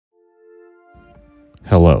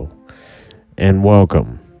Hello, and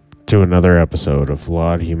welcome to another episode of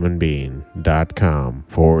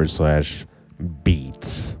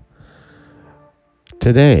flawedhumanbeing.com/beats.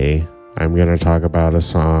 Today, I'm going to talk about a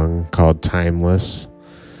song called Timeless.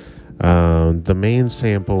 The main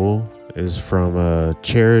sample is from a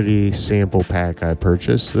charity sample pack I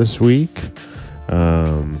purchased this week.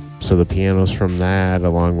 So the piano's from that,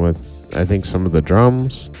 along with, I think, some of the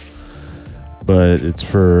drums. But it's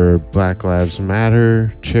for Black Lives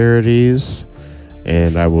Matter charities,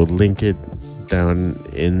 and I will link it down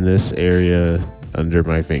in this area under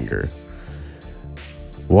my finger.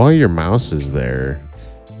 While your mouse is there,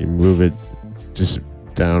 you move it just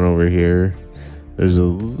down over here. There's a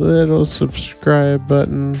little subscribe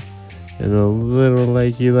button and a little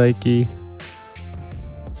likey.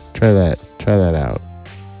 Try that out.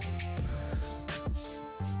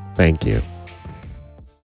 Thank you.